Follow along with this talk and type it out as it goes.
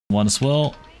One as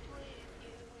well.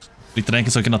 Be tranky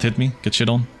so he cannot hit me. Get shit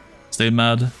on. Stay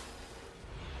mad.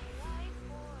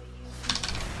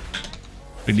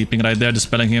 Leaping right there,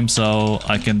 dispelling him so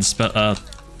I can dispel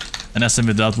NS him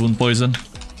without wound poison.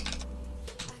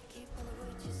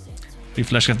 Free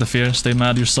flash get the fear. Stay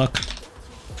mad, you suck.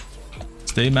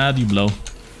 Stay mad, you blow.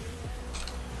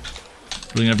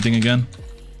 Doing everything again.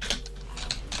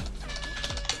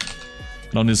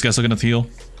 Cloning these guys are gonna heal.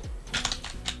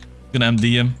 Gonna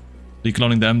MD him.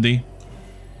 Recloning the MD.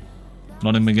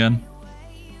 Clone him again.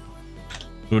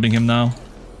 Rooting him now.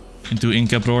 Into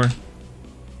Incap Roar.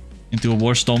 Into a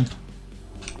War Stomp.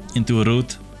 Into a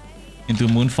Root. Into a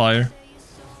Moonfire.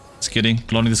 Just kidding.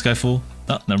 Cloning this guy full.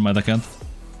 Ah, never mind, I can't.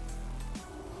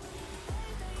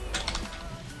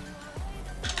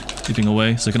 Keeping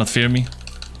away so he cannot fear me.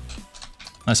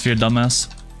 Nice fear, dumbass.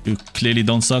 You clearly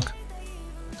don't suck.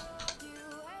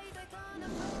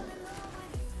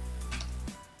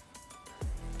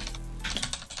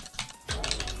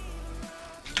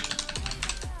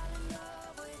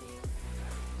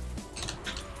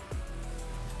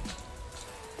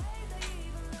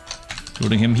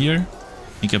 Rooting him here.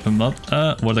 You kept him up.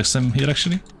 Vortex him here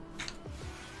actually.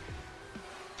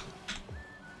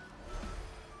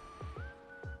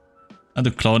 And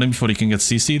to clone him before he can get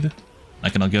CC'd. I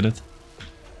cannot get it.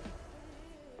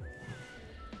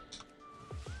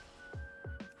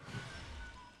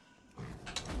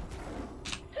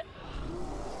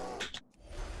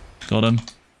 Got him.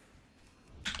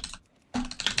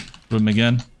 Root him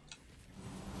again.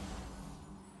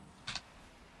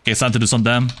 Okay, it's time to do some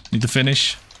damn. Need to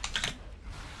finish.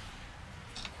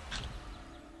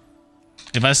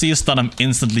 If I see a stun, I'm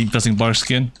instantly pressing Bark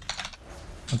Skin.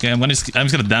 Okay, I'm just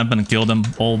gonna dampen and kill them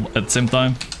all at the same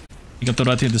time. You got to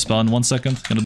right here dispel in 1 second. Gonna